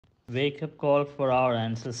Wake Up Call for Our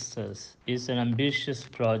Ancestors is an ambitious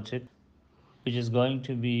project which is going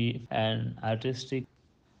to be an artistic,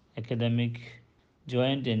 academic,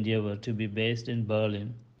 joint endeavor to be based in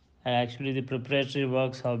Berlin. And actually, the preparatory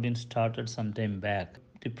works have been started some time back.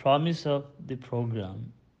 The promise of the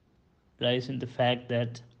program lies in the fact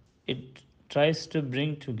that it tries to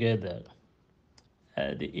bring together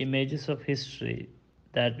the images of history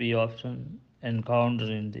that we often encounter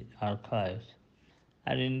in the archives.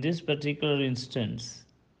 And in this particular instance,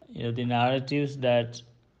 the narratives that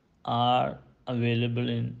are available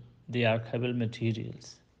in the archival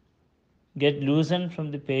materials get loosened from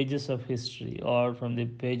the pages of history or from the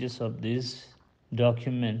pages of these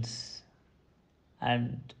documents,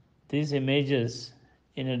 and these images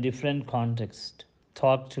in a different context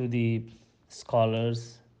talk to the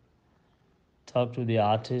scholars, talk to the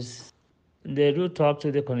artists. They do talk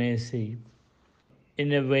to the connoisseur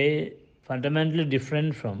in a way fundamentally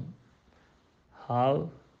different from how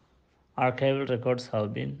archival records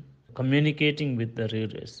have been communicating with the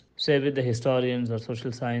readers, say with the historians or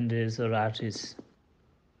social scientists or artists.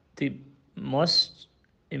 The most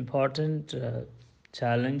important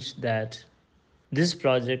challenge that this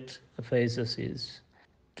project faces is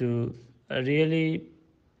to really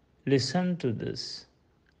listen to these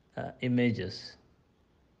images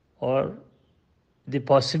or the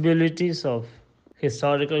possibilities of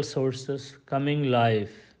historical sources coming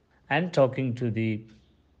live and talking to the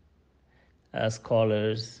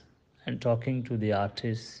scholars and talking to the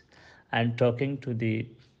artists and talking to the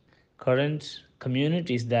current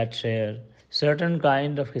communities that share certain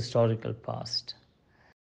kind of historical past.